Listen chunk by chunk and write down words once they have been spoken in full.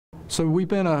So we've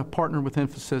been a partner with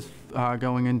Infosys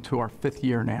going into our 5th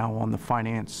year now on the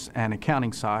finance and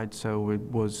accounting side. So it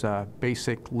was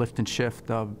basic lift and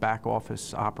shift of back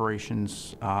office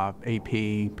operations,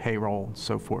 AP, payroll,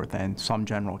 so forth, and some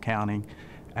general accounting.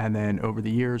 And then over the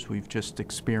years, we've just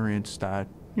experienced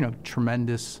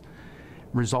tremendous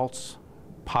results,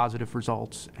 positive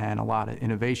results, and a lot of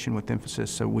innovation with Infosys.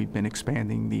 So we've been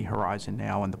expanding the horizon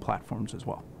now and the platforms as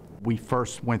well. We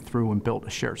first went through and built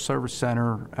a shared service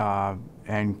center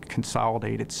and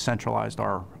consolidated, centralized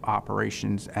our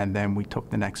operations, and then we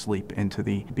took the next leap into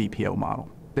the BPO model.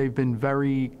 They've been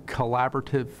very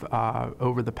collaborative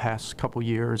over the past couple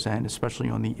years, and especially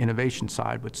on the innovation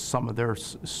side with some of their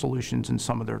solutions and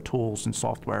some of their tools and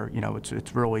software.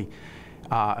 It's really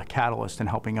a catalyst in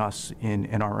helping us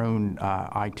in our own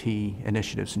IT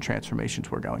initiatives and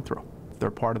transformations we're going through. They're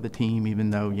part of the team,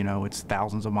 even though it's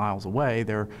thousands of miles away.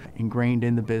 They're ingrained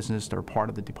in the business. They're part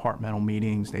of the departmental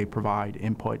meetings. They provide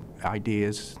input,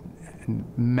 ideas, and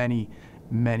many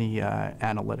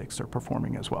analytics are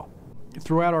performing as well.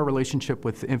 Throughout our relationship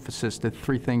with Infosys, the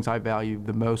 3 things I value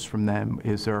the most from them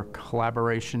is their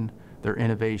collaboration, their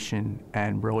innovation,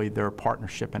 and really their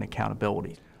partnership and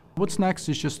accountability. What's next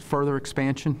is just further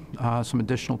expansion, some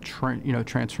additional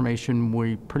transformation.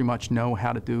 We pretty much know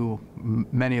how to do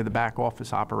many of the back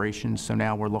office operations, so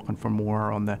now we're looking for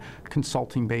more on the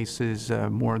consulting basis,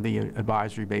 more of the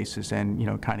advisory basis,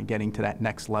 and kind of getting to that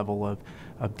next level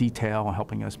of detail,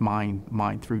 helping us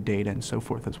mine through data and so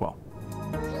forth as well.